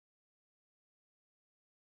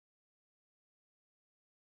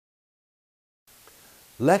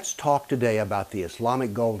Let's talk today about the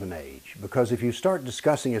Islamic Golden Age, because if you start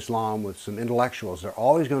discussing Islam with some intellectuals, they're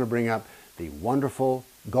always going to bring up the wonderful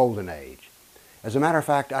Golden Age. As a matter of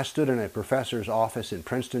fact, I stood in a professor's office in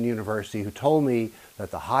Princeton University who told me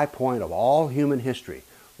that the high point of all human history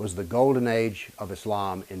was the Golden Age of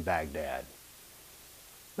Islam in Baghdad.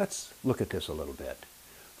 Let's look at this a little bit.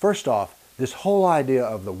 First off, this whole idea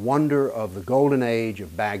of the wonder of the Golden Age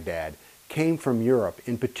of Baghdad came from Europe,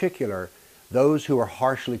 in particular those who were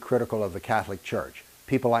harshly critical of the Catholic Church,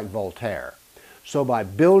 people like Voltaire. So by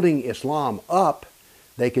building Islam up,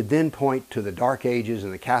 they could then point to the Dark Ages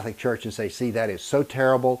and the Catholic Church and say, see, that is so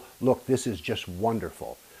terrible. Look, this is just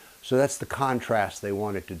wonderful. So that's the contrast they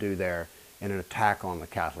wanted to do there in an attack on the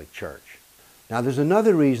Catholic Church. Now there's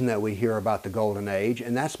another reason that we hear about the Golden Age,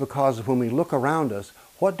 and that's because when we look around us,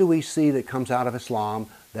 what do we see that comes out of Islam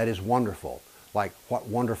that is wonderful? Like, what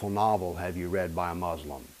wonderful novel have you read by a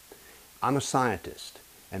Muslim? I'm a scientist,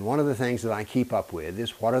 and one of the things that I keep up with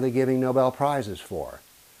is what are they giving Nobel Prizes for?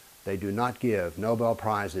 They do not give Nobel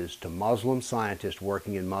Prizes to Muslim scientists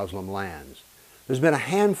working in Muslim lands. There's been a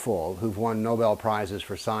handful who've won Nobel Prizes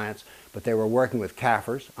for science, but they were working with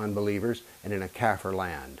kafirs, unbelievers, and in a kafir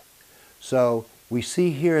land. So we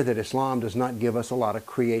see here that Islam does not give us a lot of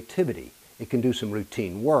creativity. It can do some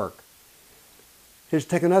routine work. Here's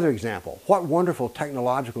take another example. What wonderful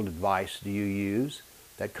technological device do you use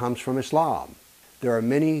that comes from Islam? There are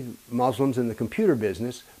many Muslims in the computer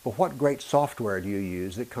business, but what great software do you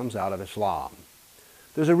use that comes out of Islam?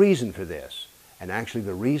 There's a reason for this, and actually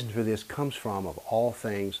the reason for this comes from, of all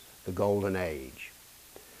things, the Golden Age.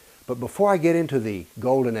 But before I get into the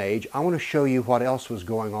Golden Age, I want to show you what else was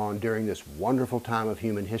going on during this wonderful time of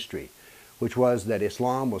human history, which was that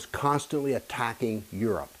Islam was constantly attacking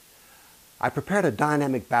Europe. I prepared a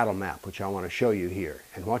dynamic battle map, which I want to show you here.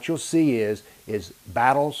 And what you'll see is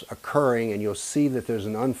battles occurring, and you'll see that there's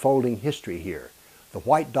an unfolding history here. The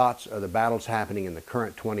white dots are the battles happening in the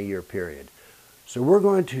current 20-year period. So we're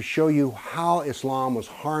going to show you how Islam was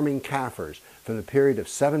harming Kafirs from the period of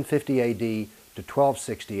 750 AD to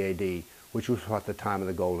 1260 AD, which was what the time of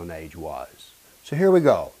the Golden Age was. So here we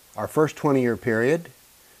go. Our first 20-year period.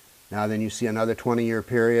 Now then you see another 20-year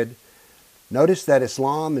period. Notice that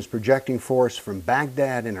Islam is projecting force from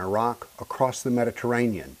Baghdad in Iraq across the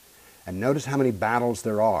Mediterranean. And notice how many battles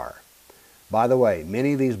there are. By the way,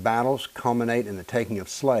 many of these battles culminate in the taking of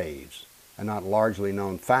slaves. A not largely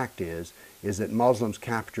known fact is that Muslims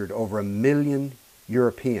captured over 1 million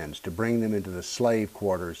Europeans to bring them into the slave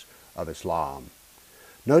quarters of Islam.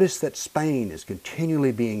 Notice that Spain is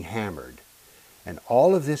continually being hammered. And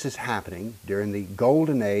all of this is happening during the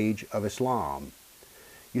Golden Age of Islam.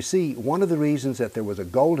 You see, one of the reasons that there was a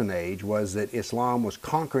Golden Age was that Islam was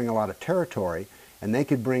conquering a lot of territory, and they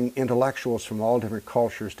could bring intellectuals from all different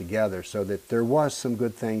cultures together, so that there was some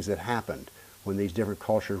good things that happened when these different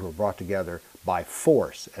cultures were brought together by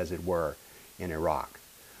force, as it were, in Iraq.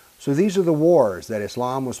 So these are the wars that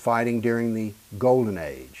Islam was fighting during the Golden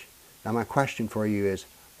Age. Now my question for you is,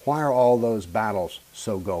 why are all those battles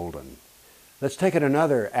so golden? Let's take it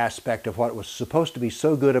another aspect of what was supposed to be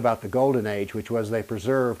so good about the Golden Age, which was they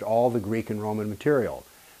preserved all the Greek and Roman material.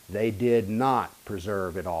 They did not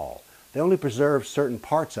preserve it all. They only preserved certain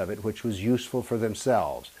parts of it, which was useful for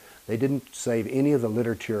themselves. They didn't save any of the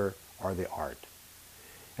literature or the art.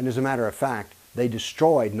 And as a matter of fact, they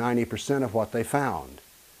destroyed 90% of what they found.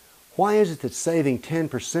 Why is it that saving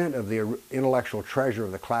 10% of the intellectual treasure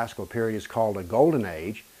of the classical period is called a Golden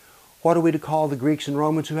Age? What are we to call the Greeks and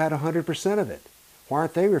Romans who had 100% of it? Why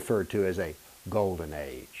aren't they referred to as a Golden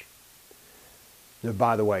Age? Now,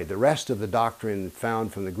 by the way, the rest of the doctrine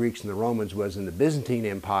found from the Greeks and the Romans was in the Byzantine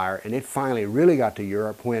Empire, and it finally really got to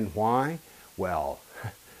Europe when, why? Well,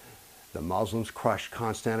 the Muslims crushed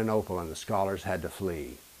Constantinople and the scholars had to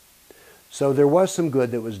flee. So there was some good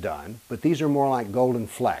that was done, but these are more like golden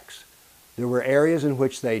flecks. There were areas in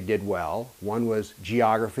which they did well. One was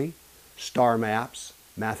geography, star maps,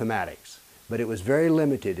 mathematics, but it was very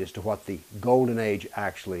limited as to what the Golden Age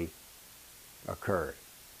actually occurred.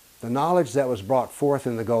 The knowledge that was brought forth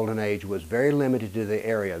in the Golden Age was very limited to the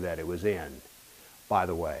area that it was in. By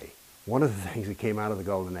the way, one of the things that came out of the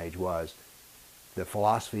Golden Age was the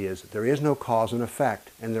philosophy is there is no cause and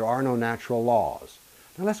effect, and there are no natural laws.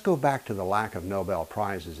 Now let's go back to the lack of Nobel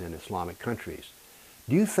Prizes in Islamic countries.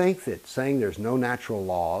 Do you think that saying there's no natural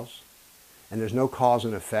laws and there's no cause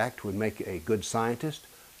and effect would make a good scientist?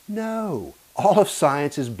 No. All of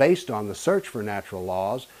science is based on the search for natural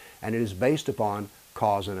laws, and it is based upon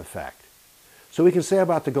cause and effect. So we can say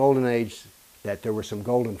about the Golden Age that there were some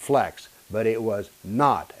golden flecks, but it was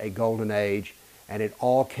not a Golden Age, and it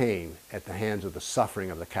all came at the hands of the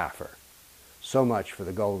suffering of the kafir. so much for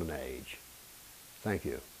the Golden Age. Thank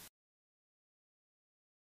you.